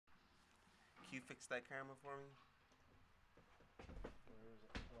Can you fix that camera for me? Where is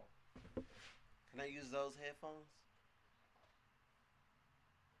it? Oh. Can I use those headphones?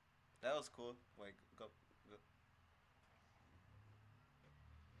 That was cool. Wait, go.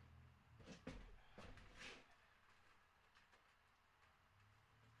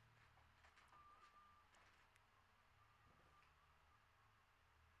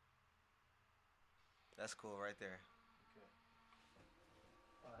 That's cool right there. Okay.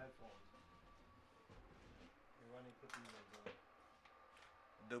 Headphones. You're running, put these ones on.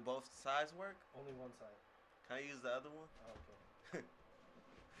 Do both sides work? Only one side. Can I use the other one? Oh, okay.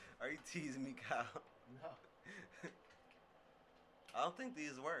 Are you teasing me, Kyle? No. I don't think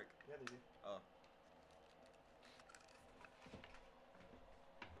these work. Yeah, they do. Oh.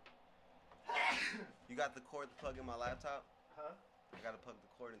 You got the cord to plug in my laptop? Huh? I gotta plug the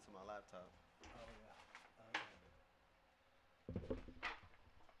cord into my laptop. Oh, yeah.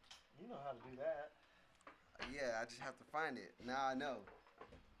 You know how to do that. Yeah, I just have to find it. Now I know.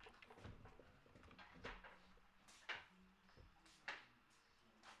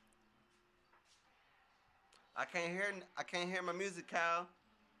 I can't hear my music, Kyle.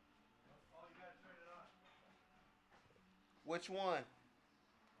 Oh, you gotta turn it on. Which one?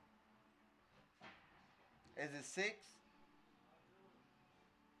 Is it 6?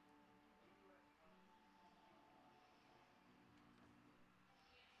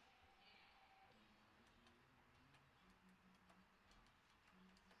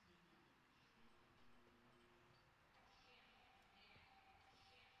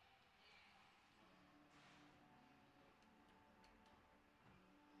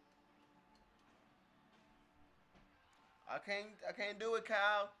 I can't do it,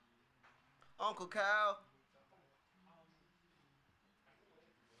 Kyle. Uncle Kyle.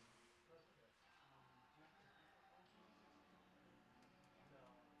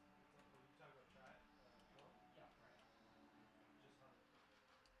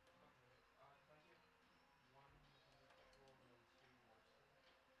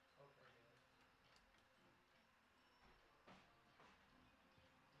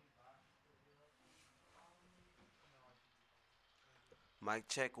 Mic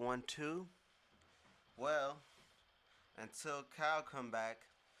check 1 2. Well, until Kyle come back,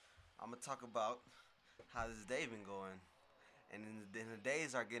 I'm gonna talk about how this day been going. And then the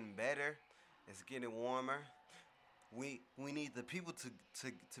days are getting better. It's getting warmer. We need the people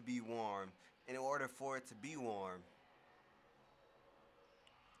to be warm in order for it to be warm.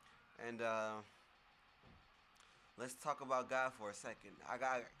 And let's talk about God for a second.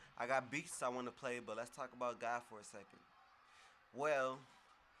 I got beats I want to play, but let's talk about God for a second. Well,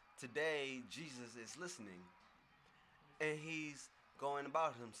 today Jesus is listening, and he's going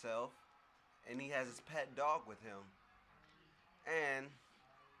about himself, and he has his pet dog with him, and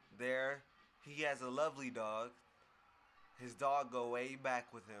there he has a lovely dog. His dog go way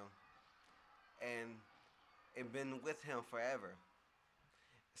back with him, and it been with him forever.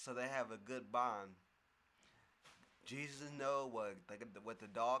 So they have a good bond. Jesus knows what the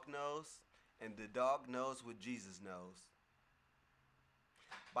dog knows, and the dog knows what Jesus knows.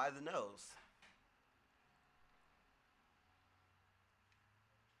 By the nose.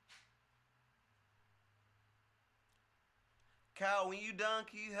 Cal, when you done,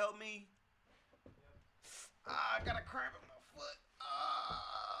 can you help me? I got a cramp in my foot.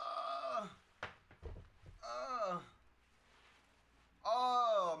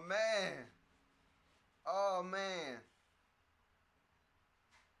 Oh man. Oh man.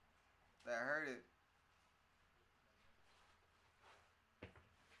 That hurt it.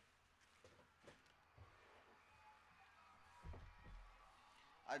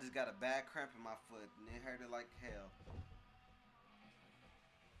 I just got a bad cramp in my foot and it hurted like hell.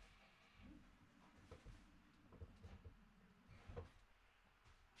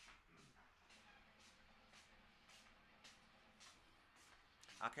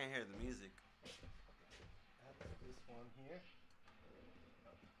 I can't hear the music. That's this one here.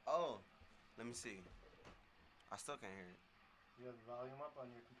 Oh, let me see. I still can't hear it. You have the volume up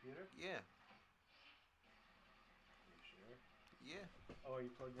on your computer? Yeah. You sure? Yeah. Oh, are you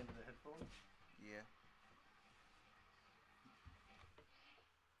plugged into the headphones? Yeah.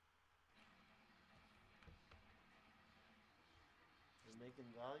 Is it making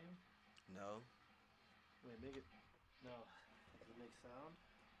volume? No. Wait, make it. No. Does it make sound?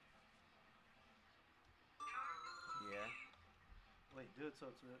 Yeah. Wait, do it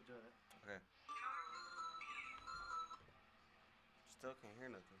so it's. Do it. Okay. Still can't hear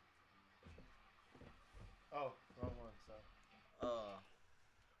nothing. Oh, wrong one, so.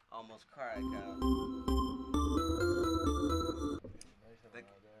 Almost cried, Cal. Nice and The,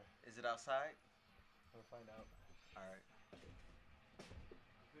 loud there. is it outside? We'll find out. All right.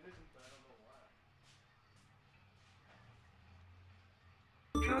 It isn't, but I don't know why.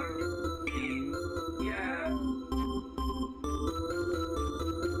 Junkie, yeah.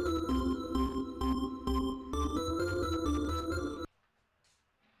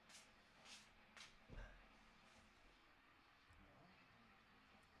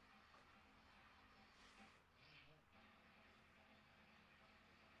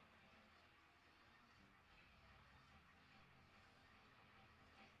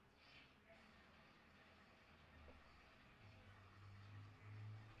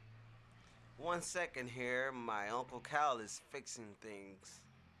 One second here. My Uncle Cal is fixing things.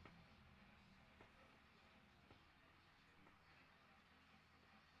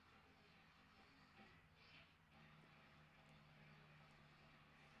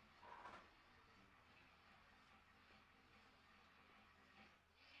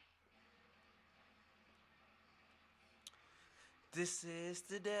 This is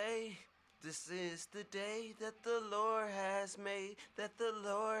the day. This is the day that the Lord has made, that the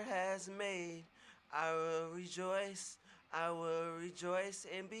Lord has made. I will rejoice,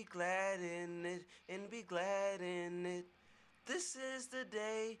 and be glad in it, and be glad in it. This is the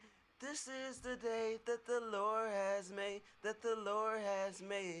day, this is the day that the Lord has made, that the Lord has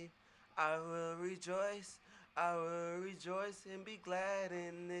made. I will rejoice, and be glad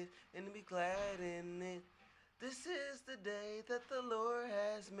in it, and be glad in it. This is the day that the Lord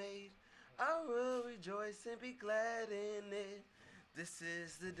has made. I will rejoice and be glad in it. This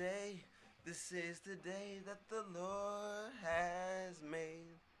is the day, this is the day that the Lord has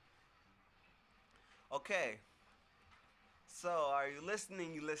made. Okay, so are you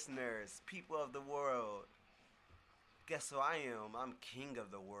listening, you listeners, people of the world? Guess who I am? I'm king of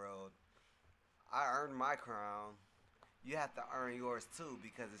the world. I earned my crown. You have to earn yours too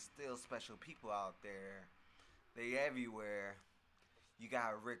because it's still special people out there. They everywhere. You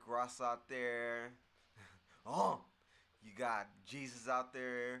got Rick Ross out there. Oh, you got Jesus out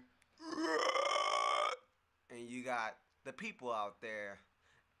there. And you got the people out there.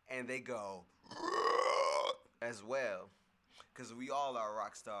 And they go as well. Because we all are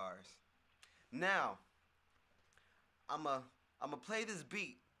rock stars. Now, I'm a play this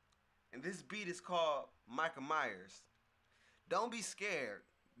beat. And this beat is called Michael Myers. Don't be scared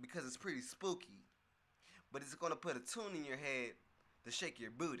because it's pretty spooky. But it's going to put a tune in your head to shake your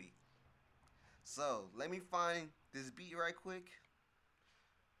booty. So, let me find this beat right quick.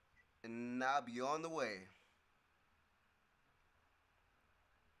 And I'll be on the way.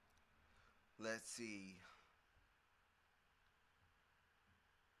 Let's see.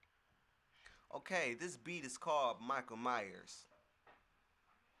 Okay, this beat is called Michael Myers.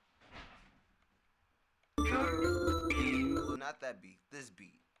 Junkie, Well, not that beat, this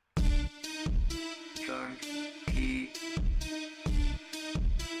beat. junkie,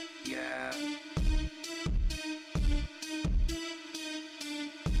 yeah.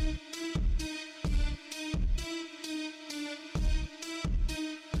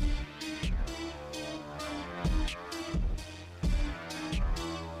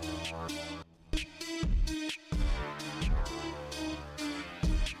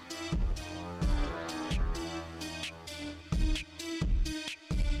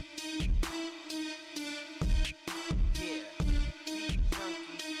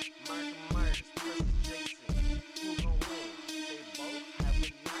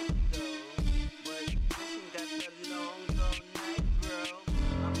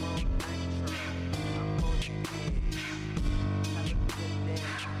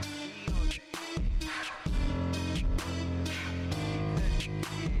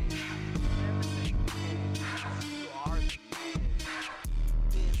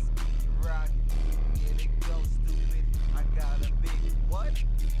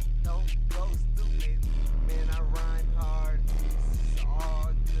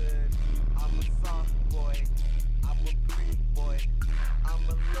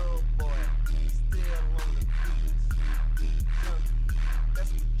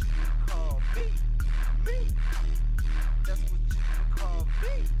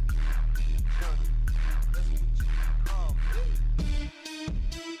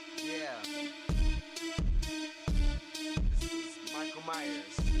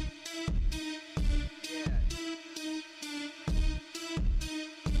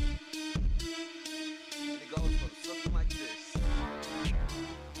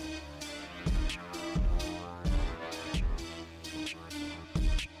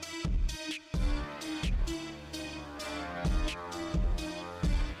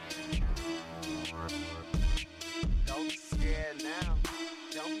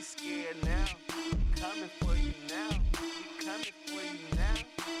 coming for you now. We coming for you now.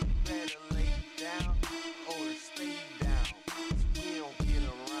 You better lay down or stay down. 'Cause we don't get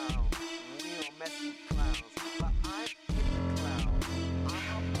around. We don't mess with clowns. But I'm in the clown. I'm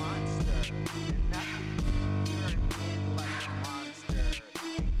a monster. And I can keep your head like a monster.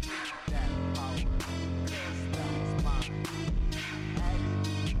 And get that power. 'Cause that was mine. Had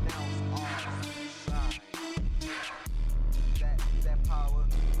it, now it's ours. Shine. That power,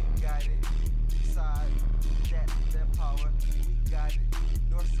 we got it. Side, that power, we got it.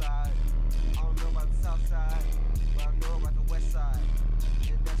 North side, I don't know about the south side, but I know about the west side.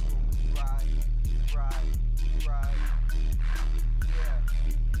 And that's where we ride, ride. Yeah,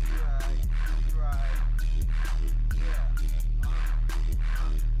 ride. Yeah.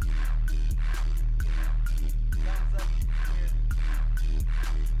 Thumbs up, here.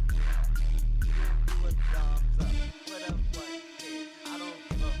 Yeah. Do a thumbs up. Put up what? Hey, I don't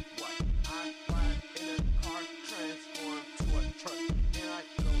give a what. I ride in a car, transform to a truck, and I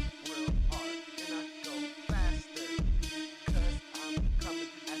go real hard, and I go faster, 'cause I'm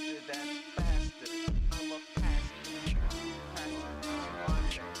coming after that bastard. I'm a pastor,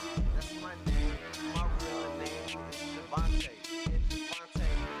 Devontae. That's my name. My real name is Devontae. And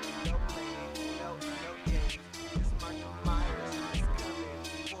Devontae, no playing, no games. It's Michael Myers. It's coming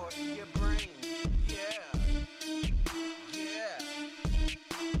for your brain. Yeah. Hello? Yeah.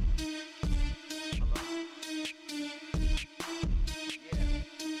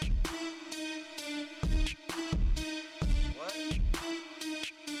 What?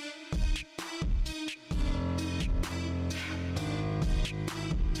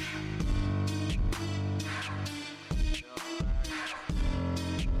 Yo,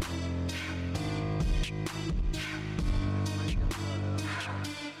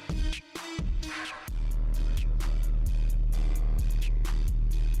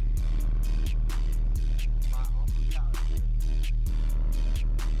 my uncle Calvin.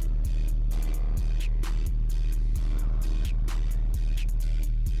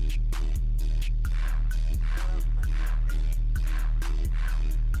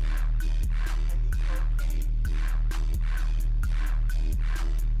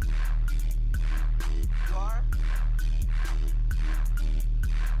 You are?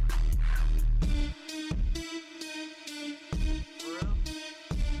 For real?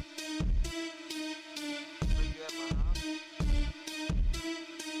 Were you at my house?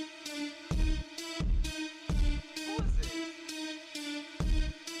 Who is it?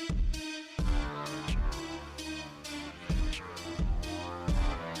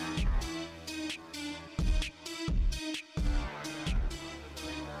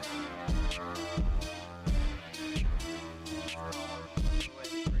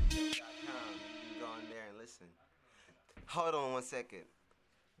 You can go on there and listen. Hold on 1 second.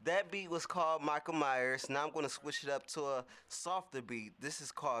 That beat was called Michael Myers. Now I'm going to switch it up to a softer beat. This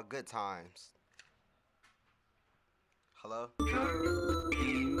is called Good Times. Hello?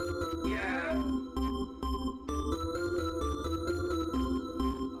 junkie, yeah.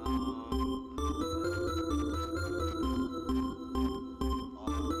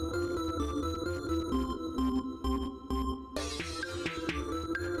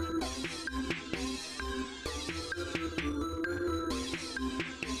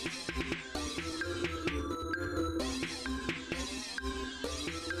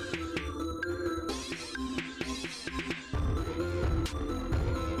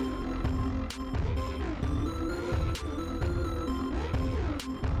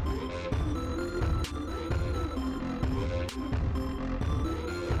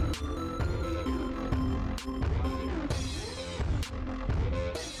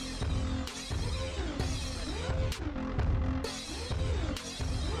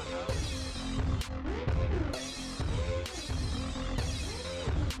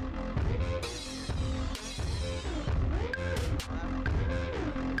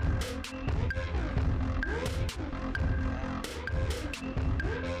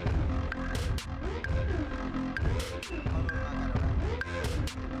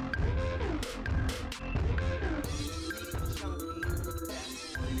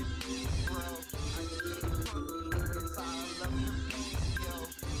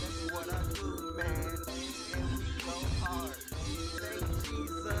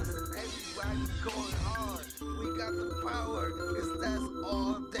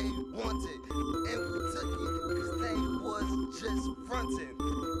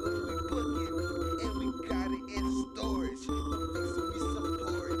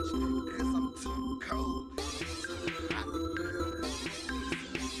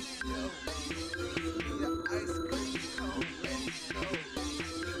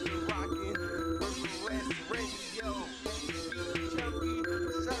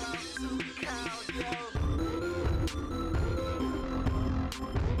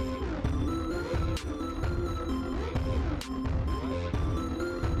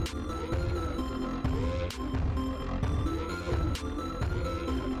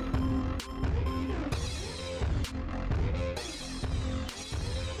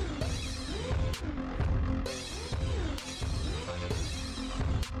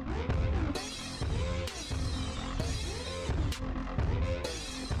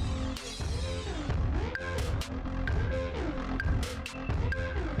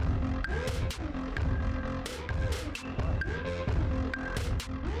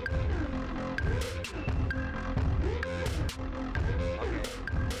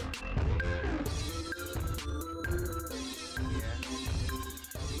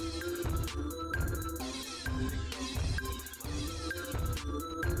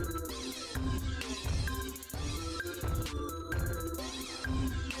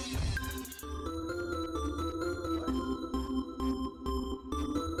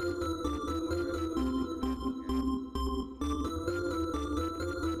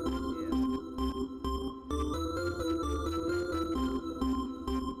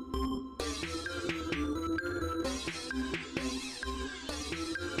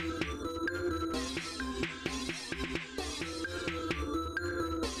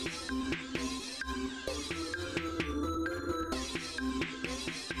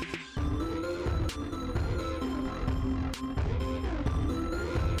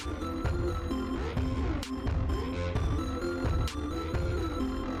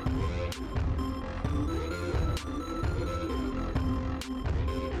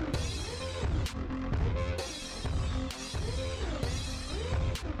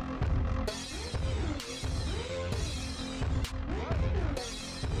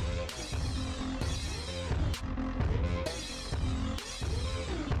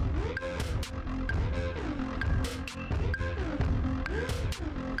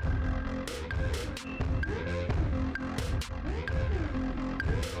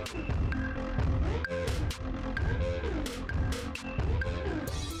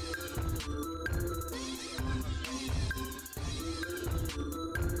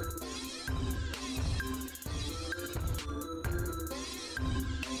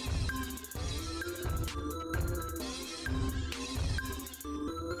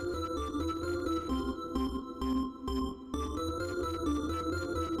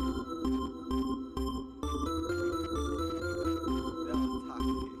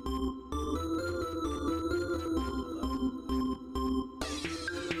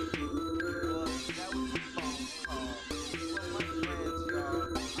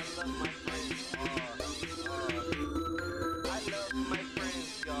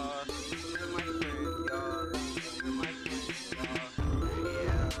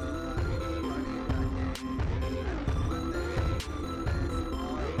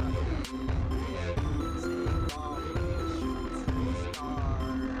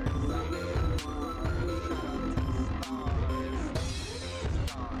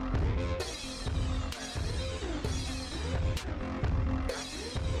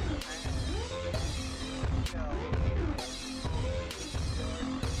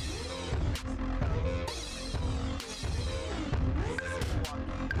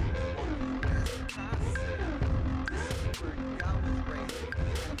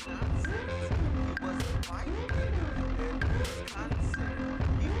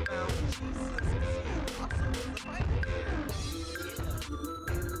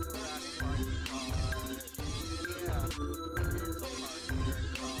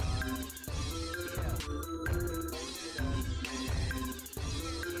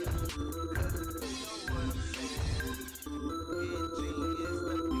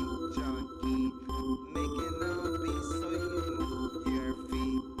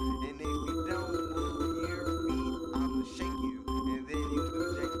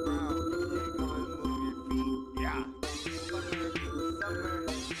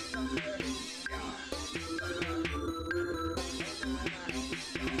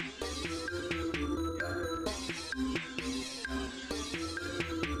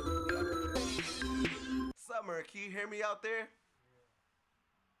 Summer, can you hear me out there?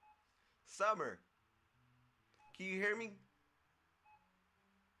 Summer, can you hear me?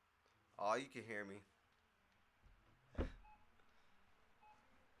 Oh, you can hear me.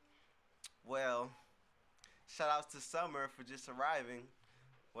 Well, shout outs to Summer for just arriving.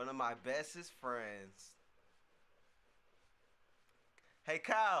 One of my bestest friends. Hey,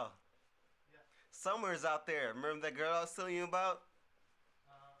 Kyle. Yeah. Summer's out there. Remember that girl I was telling you about?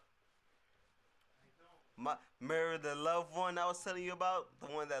 I don't. Remember the loved one I was telling you about? The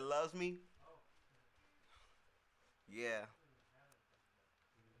one that loves me? Oh. Yeah.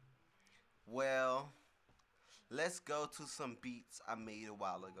 Well, let's go to some beats I made a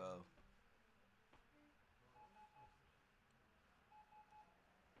while ago.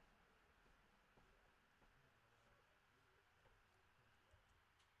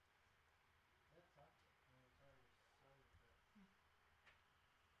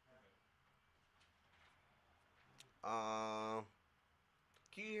 Um,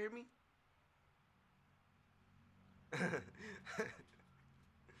 can you hear me?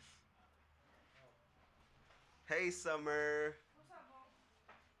 Hey, Summer. What's up, Bo?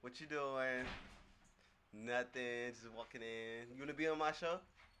 What you doing? Nothing. Just walking in. You wanna be on my show?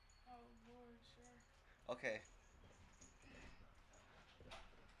 Oh, Lord, sure. Okay.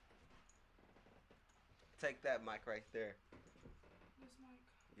 Take that mic right there. This mic.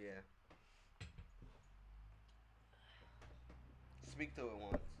 Yeah. Speak to it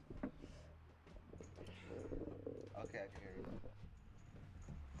once. Okay, I can hear you.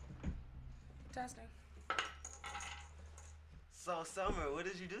 Testing. So, Summer, what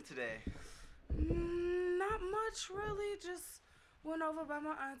did you do today? Not much, really. Just went over by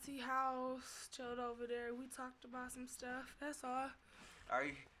my auntie house, chilled over there. We talked about some stuff. That's all. Are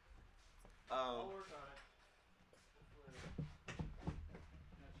you? I'll work on it.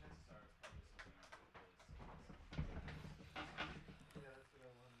 Chances are it's probably something after this. Yeah, that's what I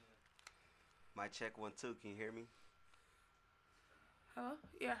wanted to. My check 1 2. Can you hear me? Hello?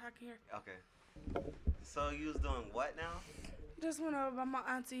 Yeah, I can hear. Okay. So you was doing what now? Just went over by my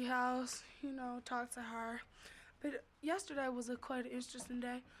auntie house, talked to her. But yesterday was quite an interesting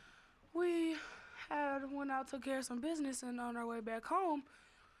day. We went out, took care of some business, and on our way back home,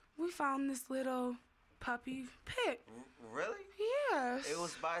 we found this little puppy pit. Really? Yes. It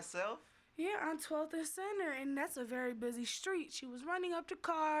was by itself? Yeah, on 12th and Center, and that's a very busy street. She was running up to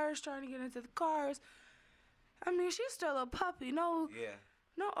cars, trying to get into the cars. I mean, she's still a puppy, no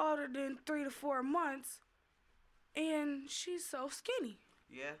older than 3 to 4 months, and she's so skinny.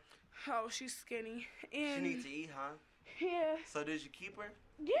 Yeah. Oh, she's skinny. And She needs to eat, huh? yeah. So did you keep her?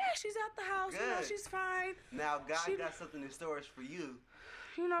 Yeah, she's at the house. Good. She's fine. Now God She- got something in storage for you.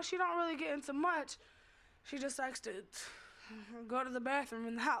 She don't really get into much. She just likes to go to the bathroom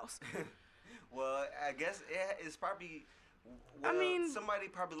in the house. Well, I guess it's probably. I mean- somebody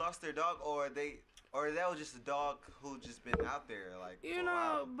probably lost their dog, or that was just a dog who just been out there, like. For a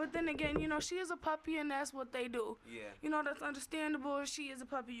while. But then again, she is a puppy, and that's what they do. Yeah. That's understandable. If she is a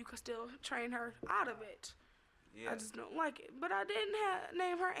puppy, you can still train her out of it. Yeah. I just don't like it. But I didn't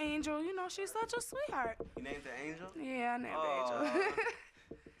name her Angel. She's such a sweetheart. You named her Angel? Yeah, I named her Aw. Angel.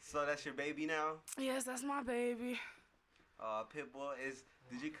 So that's your baby now? Yes, that's my baby. Pitbull is.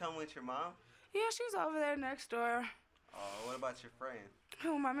 Did you come with your mom? Yeah, she's over there next door. What about your friend?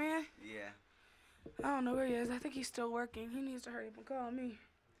 Who, my man? Yeah. I don't know where he is. I think he's still working. He needs to hurry up and call me.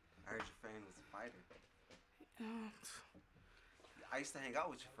 I heard your friend was a fighter. Uh, I used to hang out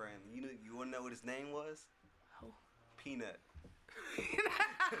with your friend. You wanna know what his name was? Who? Peanut.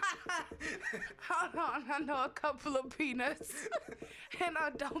 Hold on, I know a couple of peanuts. And I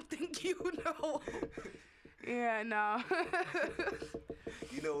don't think you know. Yeah, no.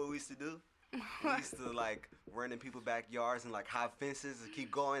 You know what we used to do? We used to run in people's backyards and hop fences and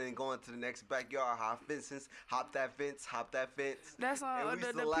keep going and going to the next backyard, hop fences, hop that fence, hop that fence. That's And on we the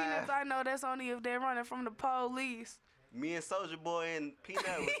used to peanuts laugh. I know. That's only if they're running from the police. Me and Soldier Boy and Peanut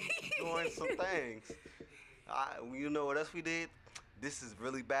was doing some things. You know what else we did? This is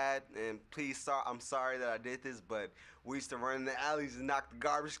really bad, and I'm sorry that I did this, but we used to run in the alleys and knock the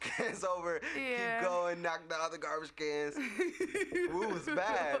garbage cans over. Yeah. Keep going, knock down the garbage cans. We was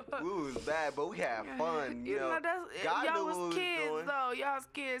bad, but we had fun. You know, that's, God y'all knew what we was was kids doing. though. Y'all was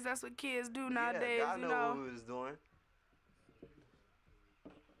kids. That's what kids do nowadays. Yeah, God you knew know. what we was doing.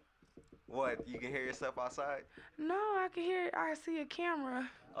 What? You can hear yourself outside? No, I can hear. I see a camera.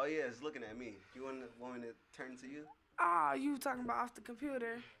 Oh yeah, it's looking at me. You want me to turn to you? Ah, you talking about off the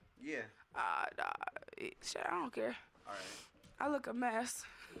computer? Yeah. Nah, shit, I don't care. All right. I look a mess.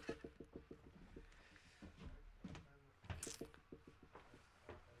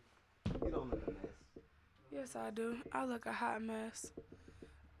 You don't look a mess. Yeah, Yes, I do. I look a hot mess.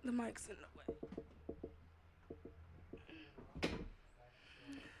 The mic's in the way.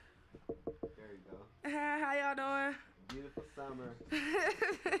 There you go. How y'all doing? Beautiful summer.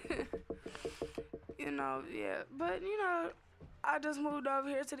 Yeah. But, I just moved over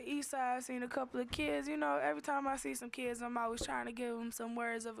here to the east side, seen a couple of kids. Every time I see some kids, I'm always trying to give them some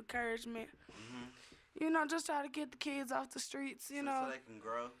words of encouragement. Just try to get the kids off the streets, So they can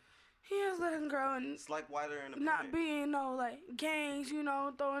grow. Yeah, let them grow and It's like while they're in the not being gangs,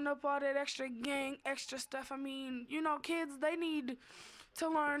 throwing up all that extra stuff. I mean, kids, they need to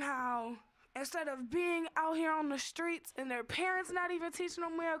learn how, instead of being out here on the streets and their parents not even teaching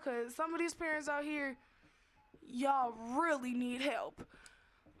them well, because some of these parents out here, y'all really need help.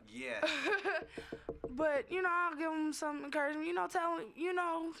 Yeah. But, I'll give them some encouragement, tell them,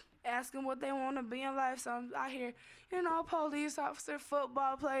 ask them what they want to be in life. So I hear, police officer,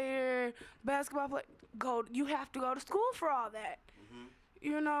 football player, basketball player. You have to go to school for all that.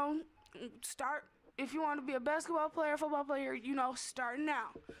 Start, if you want to be a basketball player, football player, start now.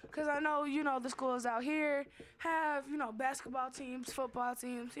 Because I know, the schools out here have, basketball teams, football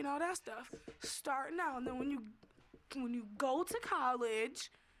teams, that stuff. Start now. And then when you go to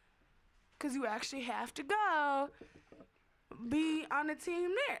college, because you actually have to go, be on a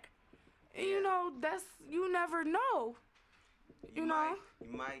team there. And, you never know. You know?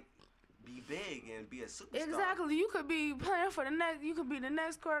 You might be big and be a superstar. Exactly. You could be playing for you could be the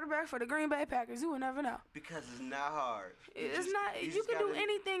next quarterback for the Green Bay Packers. You would never know. Because it's not hard. You can do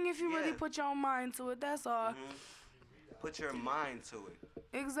anything if you really put your mind to it. That's all. Put your mind to it.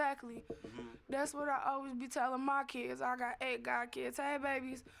 Exactly. That's what I always be telling my kids. I got 8 kids. Hey,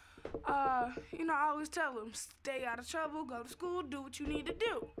 babies. I always tell them, stay out of trouble, go to school, do what you need to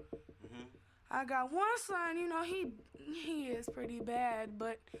do. I got one son, he is pretty bad,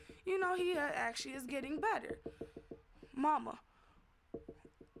 but, he actually is getting better. Mama,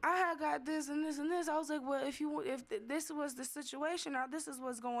 I had got this and this and this. I was like, well, if this was the situation or this is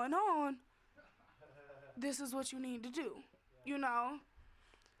what's going on, this is what you need to do,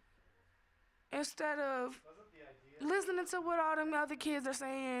 Instead of listening to what all them other kids are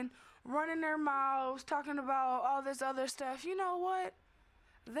saying, running their mouths, talking about all this other stuff, you know what?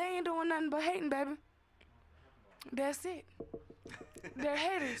 They ain't doing nothing but hating, baby. That's it. They're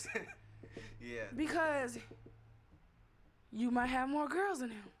haters. Yeah. Because you might have more girls than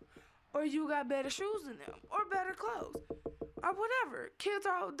them, or you got better shoes than them, or better clothes, or whatever.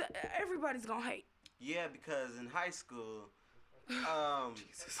 Everybody's gonna hate. Yeah, because in high school,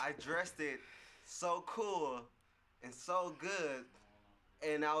 I dressed it so cool and so good,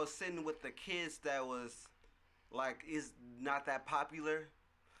 and I was sitting with the kids that was is not that popular,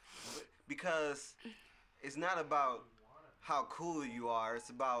 because it's not about how cool you are, it's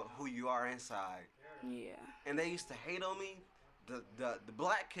about who you are inside. Yeah. And they used to hate on me. The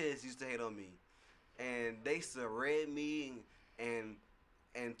black kids used to hate on me, and they used to red me and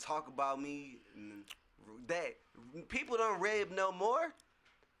talk about me. And that people don't red no more.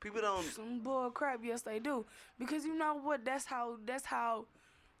 People don't. Some bull crap. Yes, they do. Because you know what? That's how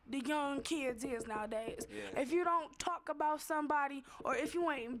the young kids is nowadays. Yeah. If you don't talk about somebody, or if you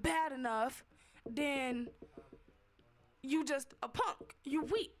ain't bad enough, then you just a punk. You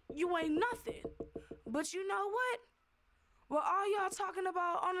weak. You ain't nothing. But you know what? Well, all y'all talking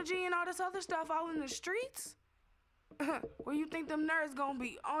about on the G and all this other stuff out in the streets, where you think them nerds gonna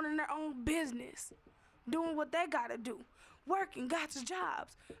be owning their own business, doing what they gotta do, working, got your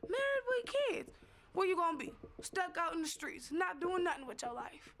jobs, married with kids. Where you gonna be? Stuck out in the streets, not doing nothing with your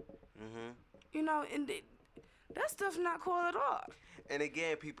life. And that stuff's not cool at all. And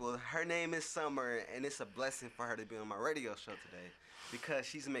again, people, her name is Summer, and it's a blessing for her to be on my radio show today, because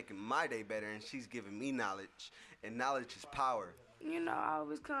she's making my day better, and she's giving me knowledge, and knowledge is power. I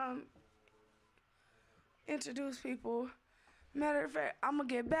always come introduce people. Matter of fact, I'm gonna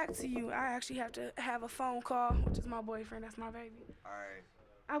get back to you. I actually have to have a phone call, which is my boyfriend. That's my baby. All right.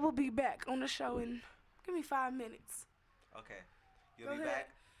 I will be back on the show in, give me 5 minutes. Okay. You'll be back?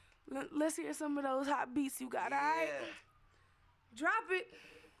 Let's hear some of those hot beats you got, all right? Drop it.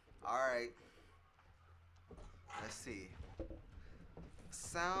 All right. Let's see.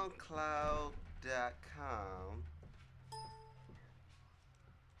 SoundCloud.com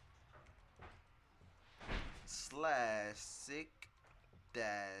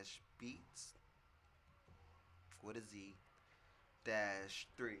 /sick-beats with a Z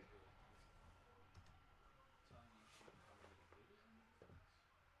 -3.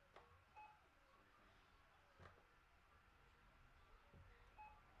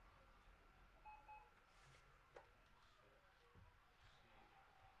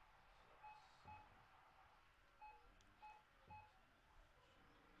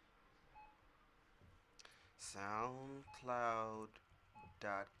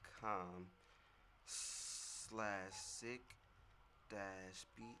 soundcloud.com/sick dash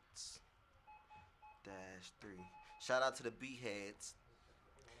beats dash 3. Shout out to the beat heads,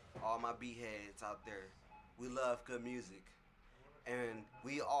 all my beat heads out there. We love good music, and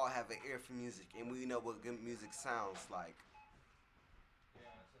we all have an ear for music, and we know what good music sounds like.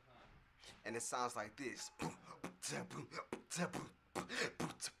 And it sounds like this. Booty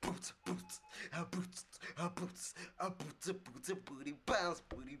bounce,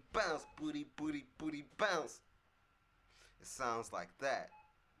 booty bounce, booty booty booty bounce. It sounds like that.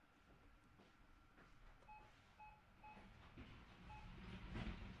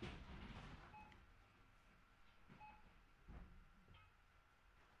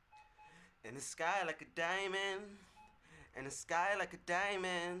 In the sky like a diamond, in the sky like a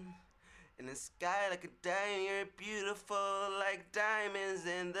diamond, in the sky like a diamond, you're beautiful like diamonds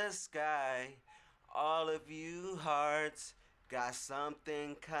in the sky. All of you hearts got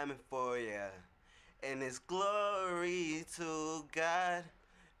something coming for ya, and it's glory to God,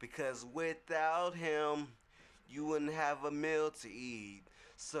 because without him, you wouldn't have a meal to eat.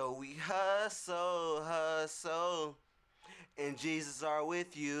 So we hustle, hustle, and Jesus are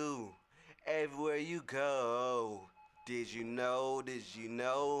with you everywhere you go. Did you know,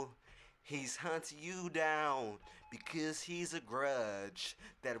 he's hunting you down because he's a grudge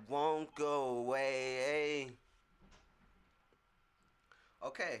that won't go away.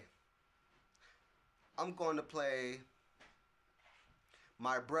 Okay, I'm going to play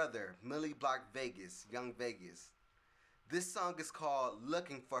my brother, Millie Block Vegas, Young Vegas. This song is called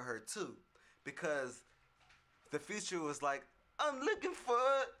Looking for Her Too, because the feature was like, I'm looking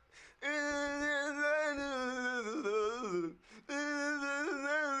for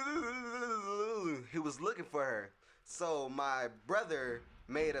he was looking for her. So my brother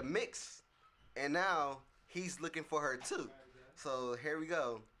made a mix, and now he's looking for her too. So here we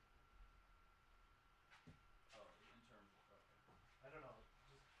go.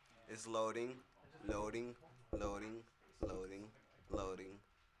 It's loading, loading, loading, loading, loading.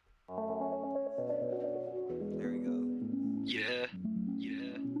 There we go. Yeah,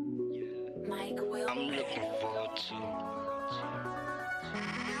 yeah, yeah. Mike will. I'm looking forward to.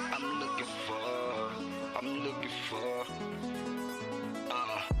 I'm looking for.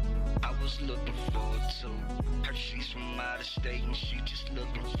 I was looking forward to. Her she's from out of state and she just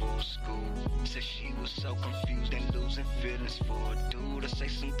looking for school. Said she was so confused and losing feelings for a dude. I say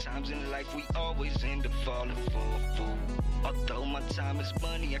sometimes in life we always end up falling for a fool. Although my time is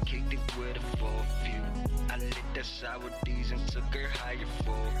money, I kicked it with her for a few. I lit that sour D's and took her higher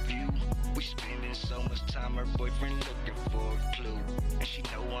for a view. We spending so much time, her boyfriend looking for a clue. And she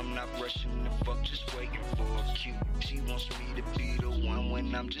know I'm not rushing the fuck, just waiting for a cue. She wants me to be the one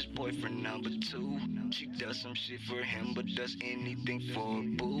when I'm just boyfriend number 2. She does some shit for him, but does anything for a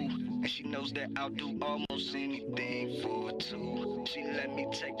boo. And she knows that I'll do almost anything for her too. She let me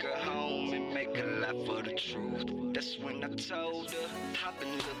take her home and make her laugh for the truth. That's when I told her, I've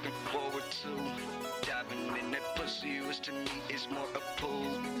been looking forward to diving in that pussy, which to me is more a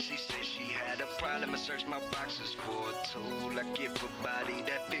pool. She said she had a problem, I searched my boxes for a tool. I give a body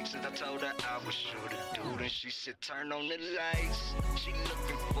that fixes, I told her I was sure to do. Then she said turn on the lights, she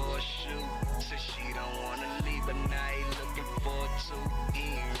looking for a shoe. Said she don't wanna leave a night, looking for a two.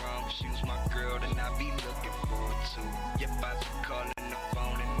 He ain't wrong, she was my girl, then I be looking for a two. Yep, I be calling the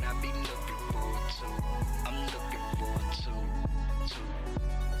phone and I be looking for a two. I'm looking for a two.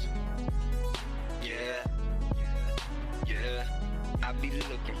 Yeah, yeah, I be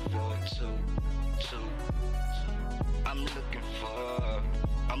looking for a two. I'm looking for.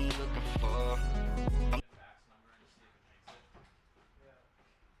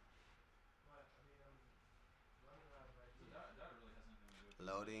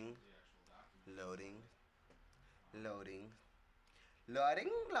 Loading, loading, loading,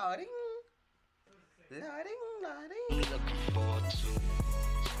 loading, loading, loading, loading. I'm looking for a two.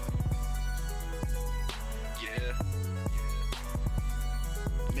 Yeah,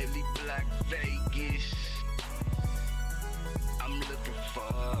 Millie Black Vegas. I'm looking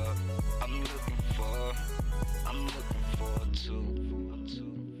for a two.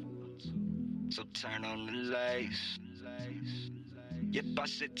 So turn on the lights. Yep, I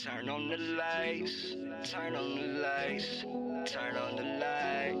said turn on the lights. Turn on the lights. Turn on the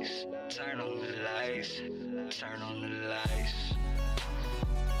lights. Turn on the lights. Turn on the lights.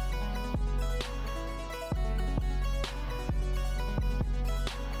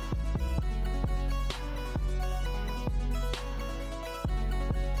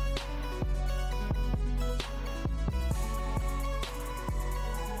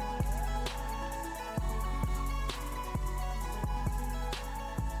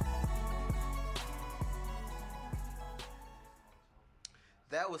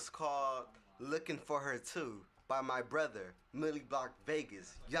 That was called Looking for Her Too by my brother, Millie Block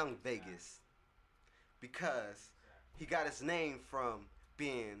Vegas, Young Vegas. Because he got his name from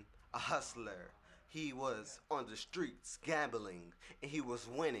being a hustler. He was on the streets gambling and he was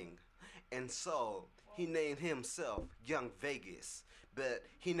winning. And so he named himself Young Vegas. But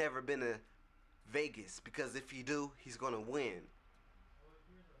he never been to Vegas because if he do, he's gonna win.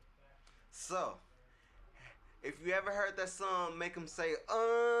 So, if you ever heard that song, make him say,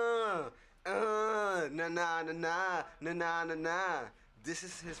 na na na na na na na na. This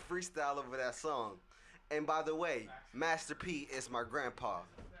is his freestyle over that song. And by the way, Master P is my grandpa.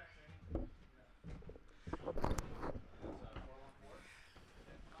 You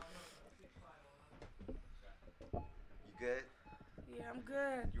good? Yeah, I'm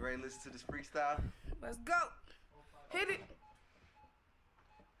good. You ready to listen to this freestyle? Let's go. Hit it.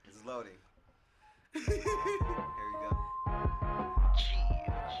 It's loading. Here you go.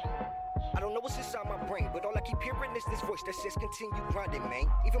 I don't know what's inside my brain, but all I keep hearing is this voice that says continue grinding, man.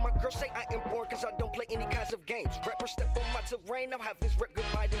 Even my girls say I am bored cause I don't play any kinds of games. Rappers step on my terrain, I'll have this record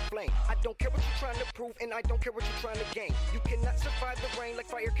light in flame. I don't care what you're trying to prove and I don't care what you're trying to gain. You cannot survive the rain like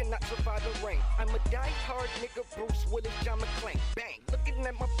fire cannot survive the rain. I'm a die-hard nigga, Bruce Willis, John McClane. Bang, looking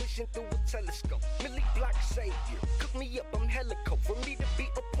at my vision through a telescope. Millie Block savior, cook me up, I'm hella cold. For me to be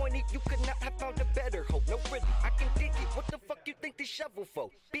appointed, you could not have found a better hoe. No really, I can dig it, what the fuck you think this shovel for?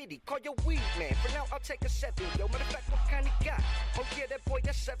 Biddy, call your weed man, for now I'll take a 7, yo. Matter of fact, what kind he got? Oh yeah, that boy,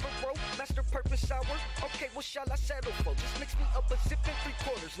 that's 7, bro. Master purpose hour. Okay, what shall I settle for? Just mix me up a zip and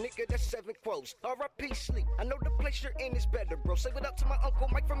 3/4, nigga, that's 7 quotes. R.I.P. sleep. I know the place you're in is better, bro. Say what up to my uncle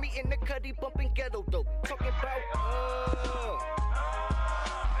Mike for me in the cutty bumping ghetto dope. Talking about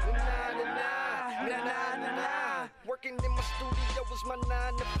working in my studio was my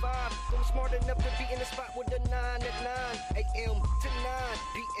 9 to 5. I'm smart enough to be in the spot with a 9 at 9 a.m. to 9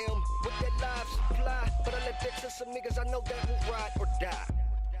 p.m. with that live supply. But I let that to some niggas I know that will ride or die.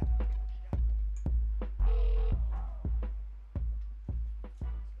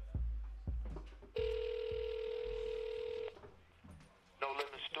 No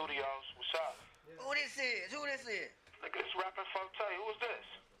Limit Studios, what's up? Who this is? Nigga, it's Rapping Forte. Who is this?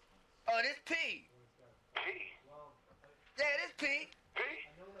 Oh, this P. P. Yeah, this P. P?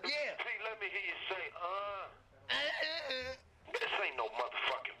 Yeah. P, let me hear you say, This ain't no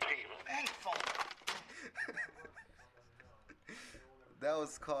motherfucking P, man. Ain't phone. That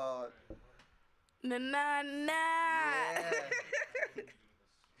was called Na na na. Yeah.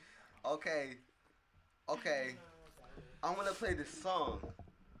 Okay. I'm gonna play this song.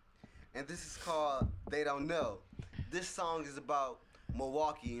 And this is called They Don't Know. This song is about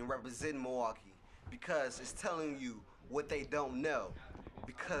Milwaukee and representing Milwaukee because it's telling you what they don't know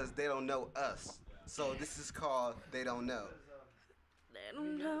because they don't know us. So this is called They Don't Know. They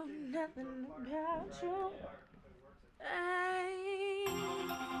don't know nothing about you. Hey.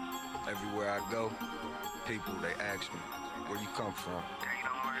 Everywhere I go, people, they ask me, where you come from? They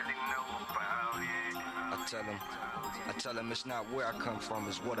don't really know about it. I tell them it's not where I come from,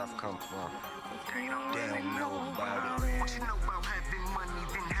 it's what I've come from. They don't They don't know about it. What you know about having money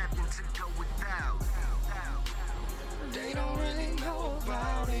than having to go without? They don't really know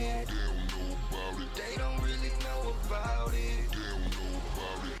about it. They don't really know about it.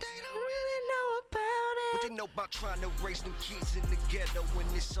 They don't really know about What it. they know about trying to raise them kids in the ghetto when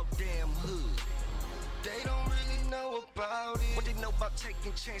it's so damn hood? They don't really know about it. What they know about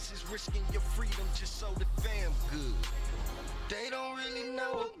taking chances, risking your freedom just so the fam good? They don't really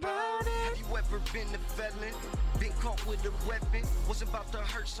know about it. Have you ever been a felon? Been caught with a weapon? Wasn't about to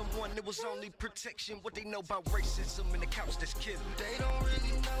hurt someone, it was only protection. What they know about racism and the cops that's killing? They don't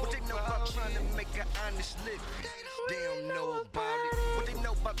really know. What they know about trying to make an honest living? They don't know about it. What they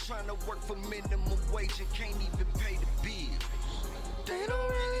know about trying to work for minimum wage and can't even pay the bills? They don't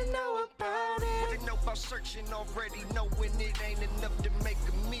really know about it. What they know about searching already, knowing it ain't enough to make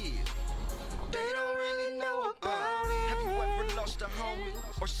a meal? They don't really know about it. Have you ever lost a homie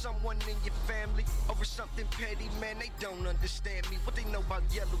or someone in your family over something petty? Man, they don't understand me. What they know about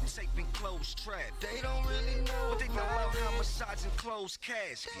yellow tape and closed trap? They don't really know. What they know about homicides and closed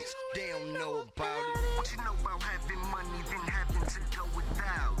caskets? They don't know about it. What you know about having money than having to go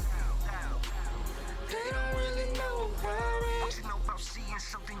without? They don't really know about it. What you know about seeing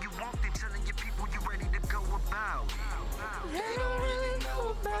something you want and telling your people you ready to go about? They don't really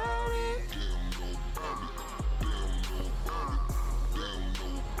know about it.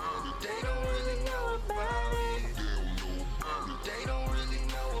 They don't really know about it. They don't really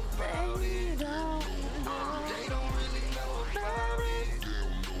know about it. They don't really know about it.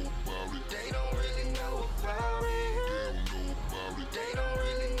 They don't really know about it. They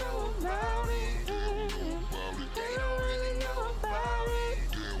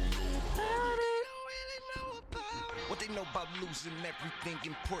about losing everything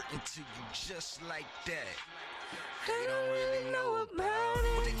important to you just like that. They don't really know about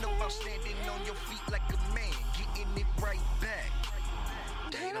it. What they know about standing on your feet like a man, getting it right back.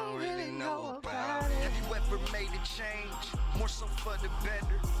 They don't really know about it. Have you ever made a change? More so for the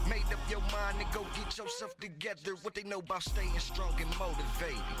better. Made up your mind and go get yourself together. What they know about staying strong and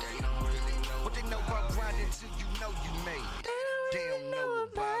motivated. They don't really know. What they know about grinding till you know you made it. They don't know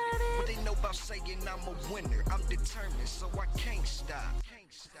about it. What they know about saying I'm a winner. I'm determined, so I can't stop.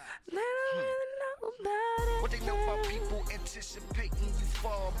 They don't really know about it. What they know about people anticipating you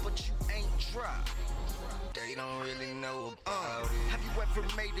fall, but you ain't dropped. They don't really know about it. Have you ever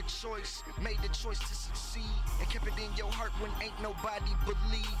made a choice to succeed, and kept it in your heart when ain't nobody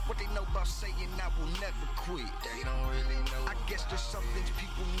believe? What they know about saying I will never quit. They don't really know. I guess there's some things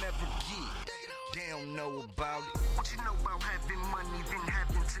people never get. They don't know about it. What you know about having money, then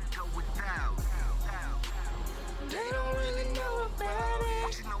having to go without? They don't really know about it.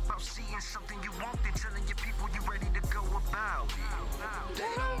 What you know about seeing something you want, then telling your people you ready to go about it?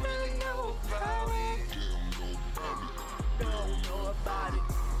 They don't really know about it. They don't know about it.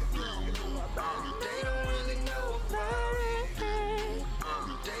 They don't know about it. They don't really know about it.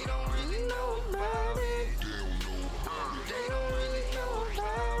 They don't really know about it. They don't really know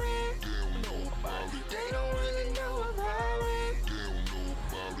about it. They don't really know about it.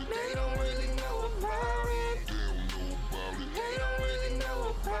 They don't really know about it. They don't really know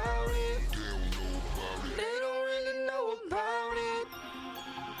about it. They don't really know about it.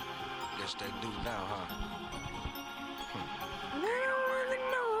 Guess they do now, huh? They don't really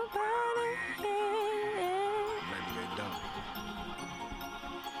know about it. Maybe they don't.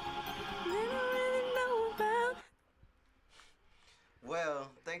 They don't really know about it. Well,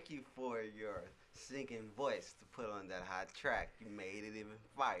 thank you for your singing voice to put on that hot track. You made it even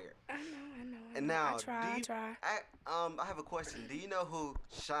fire. I know. And now, I try. I have a question. Do you know who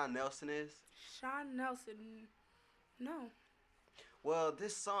Sean Nelson is? Sean Nelson. No. Well,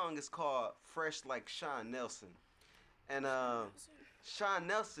 this song is called Fresh Like Sean Nelson. And Sean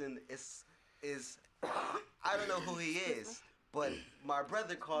Nelson is I don't know who he is, but my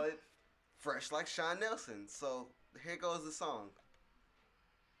brother called it Fresh Like Sean Nelson. So here goes the song.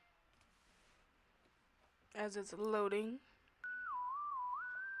 As it's loading.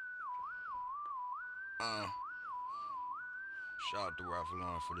 Shout out to Ralph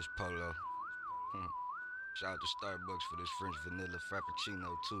Lauren for this polo. Shout out to Starbucks for this French vanilla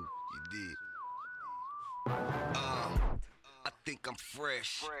frappuccino too. You did. I think I'm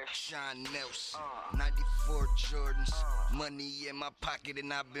fresh. Sean Nelson. 94 Jordans. Money in my pocket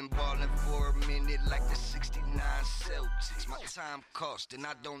and I've been ballin' for a minute like the 69 Celtics. My time cost and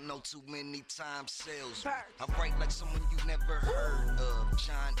I don't know too many time sales. I write like someone you never heard of.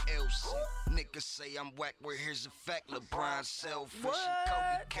 John Elson. Niggas say I'm whack, where here's a fact. LeBron selfish and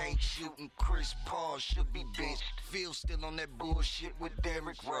Kobe can't shoot and Chris Paul should be benched. Phil still on that bullshit with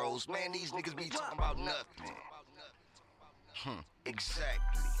Derrick Rose. Man, these niggas be talking about nothing.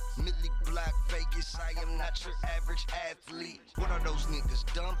 Exactly. Millie Block, Vegas, I am not your average athlete. What are those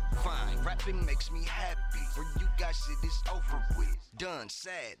niggas, dumb? Fine, rapping makes me happy. For you guys, it is over with. Done,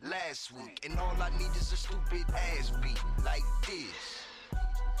 sad, last week. And all I need is a stupid ass beat like this.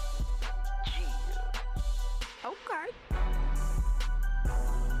 Yeah. Okay.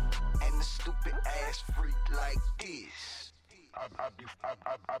 And a stupid ass freak like this. I be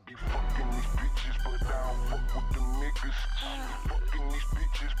fucking these bitches, but I don't fuck with the niggas. Fucking these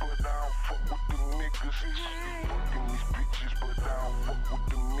bitches, but I don't fuck with the niggas. Fucking these bitches, but I don't fuck with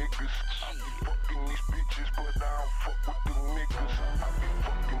the niggas. Fucking these bitches, but I don't fuck with the niggas. I be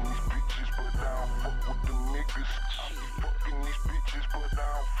fucking these bitches, but I don't fuck with the niggas. Fucking these bitches, but I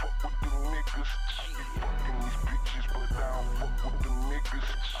don't fuck with the niggas. Fucking these bitches, but I don't fuck with the niggas.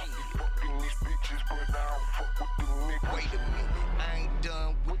 Fucking these bitches, but I don't fuck with the niggas. Wait a minute, I ain't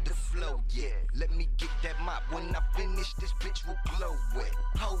done with the flow yet. Let me get that mop. When I finish, this bitch will blow wet.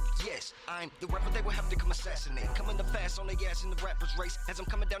 Oh yes, I'm the rapper they will have to come assassinate. Coming up fast on their ass in the rapper's race. As I'm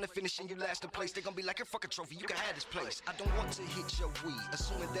coming down and finishing, you last in place. They gon' be like a fucking trophy, you can have this place. I don't want to hit your weed,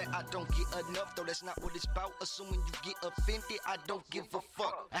 assuming that I don't get enough. Though that's not what it's about. Assuming you get offended, I don't give a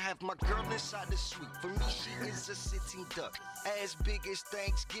fuck. I have my girl inside the suite. For me, she is a sitting duck. As big as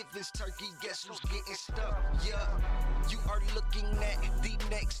Thanksgiving's turkey, guess who's getting stuck? Yeah, you are looking at the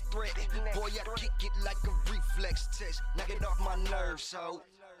next threat. Boy, I kick it like a reflex test. Knock it off my nerves, ho.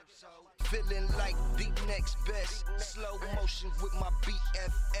 Feeling like the next best. Slow motion with my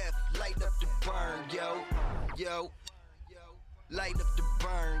BFF. Light up the burn, yo. Yo. Light up the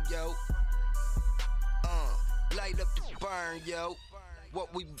burn, yo. Light up the burn, yo.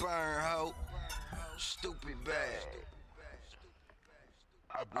 What we burn, ho. Stupid bad.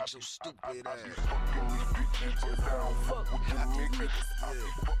 with your stupid I be ass. fucking these bitches, but I don't fuck with the niggas. I be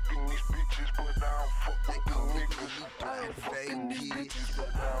fucking these bitches, but I don't fuck They with the call me niggas. Lily I Black be fucking these Vegas. bitches, but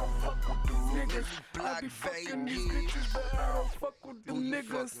I don't fuck with the niggas. Black I be fucking these Vegas. bitches, but I don't fuck with the Who you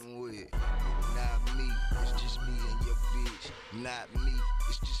niggas. fucking with? Not me, it's just me and your bitch. Not me,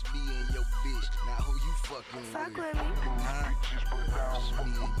 it's just me and your bitch. Now who you fucking Fuck with? with me. Huh? Bitches, but I don't Just fuck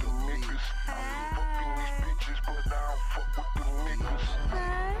me with and the your niggas. bitch. I be fucking these bitches, but I don't fuck with the niggas.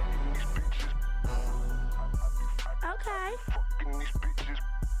 Okay. These bitches, Okay. fucking these bitches.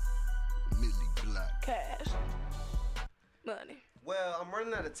 Millie Black. Cash. Money. Well, I'm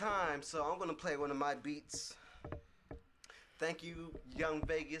running out of time, so I'm gonna play one of my beats. Thank you, Young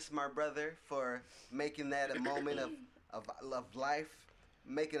Vegas, my brother, for making that a moment of life,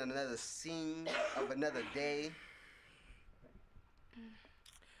 making another scene of another day.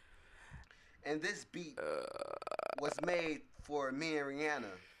 And this beat was made for me and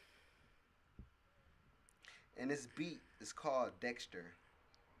Rihanna. And this beat is called Dexter.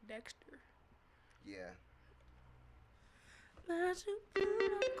 Dexter. Yeah. But you put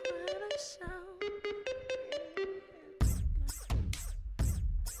on quite a show.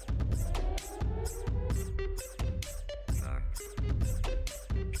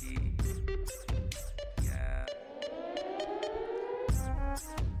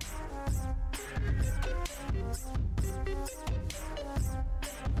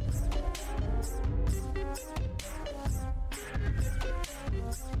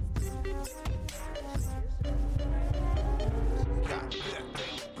 Got that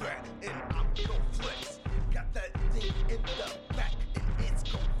thing back and I'm gon' flex. Got that thing in the back and it's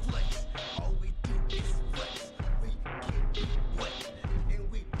gon' flex. All we do is flex. We get wet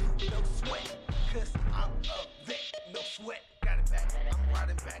and we do no sweat. Cause I'm a vet, no sweat. Got it back, I'm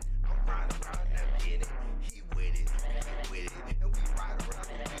riding back. I'm riding around and get it. He with it, we get with it. And we ride around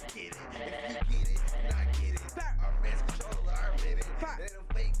and we get it. If you get it, and I get it. Our man's control our minute. Let him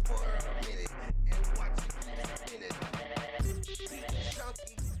fake for a minute. And watch it keep spinning.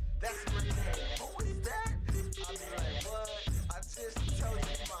 Junkie, that's my name. Who is that? I be like, what? I just told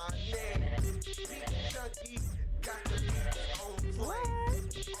you my name. Beat Junkie, got the beat on flame. On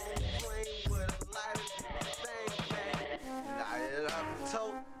flame with a lighter than the same thing. Light it up,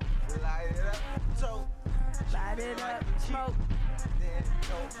 tote. Light it up, tote. Light it up, smoke. Then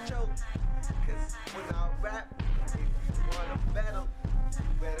don't choke. Cause when I rap, if you wanna battle, you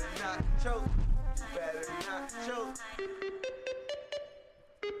better not choke. You better not choke.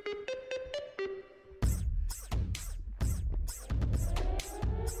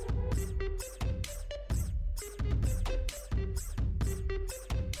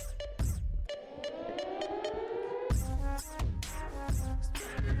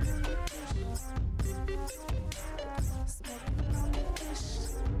 Smoking on the dish.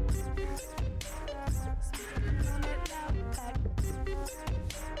 Smoking on that loud pipe.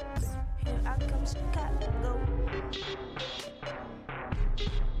 Here I come, Chicago.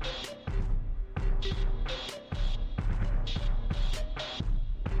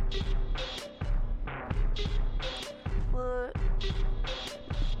 What?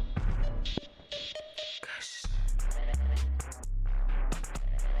 Gosh.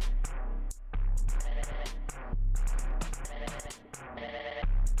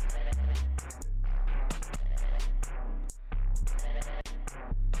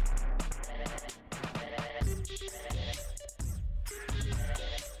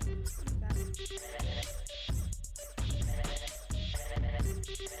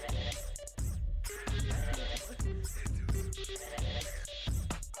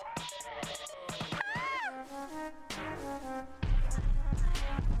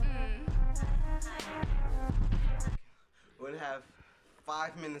 We're gonna have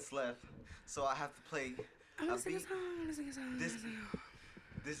 5 minutes left, so I have to play I'm a gonna sing a beat. song. I'm gonna sing a song.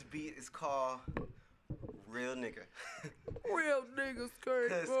 This beat is called Real Nigga. Real niggas can't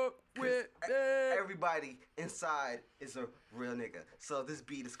 'Cause- fuck 'cause with that. Everybody inside is a real nigga. So this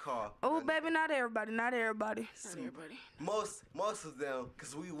beat is called Oh, Real baby, Nigga. not everybody. Not everybody. Not everybody. Most of them,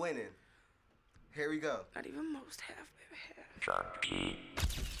 cause we winning. Here we go. Not even most. Half, baby, half.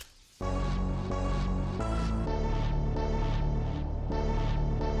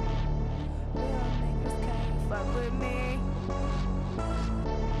 Real niggas can't fuck with me.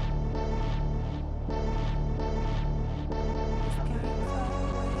 Niggas can't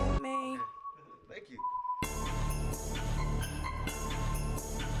fuck with me. Thank you.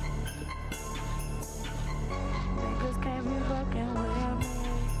 Niggas can't be fucking with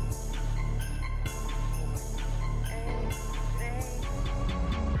me.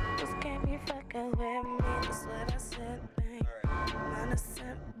 Niggas can't be fucking with me. That's what I said, babe. All right. Nah, a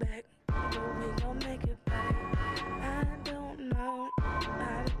setback, but we gon' make it back. I don't know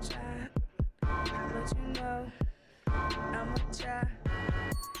how to try, but you know I'ma try.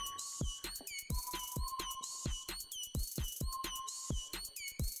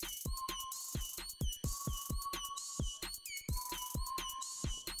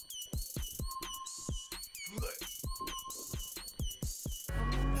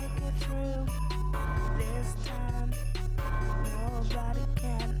 I'ma make it through this time. Nobody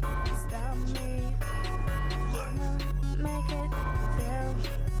can stop me. I'ma make it through.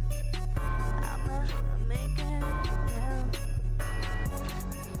 I'ma make it through.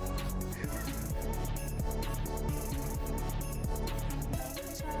 I'ma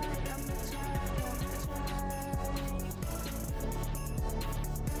try, I'ma try, I'ma try.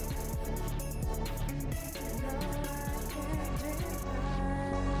 No, I can't deny.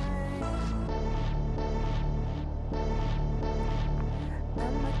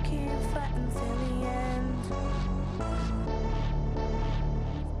 I'ma keep fighting till the end.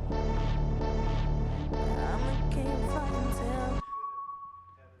 I'ma keep fighting till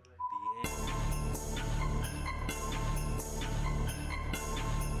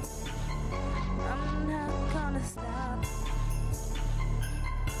I'm not gonna stop.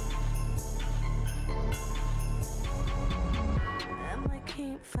 I'ma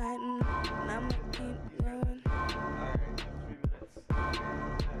keep fighting. I'ma keep going.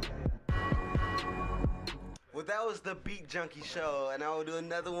 Well, that was the Beat Junkie Show, and I will do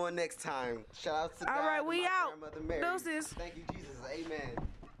another one next time. Shout out to God All right, and we my out. grandmother Mary. Deuces. Thank you, Jesus. Amen.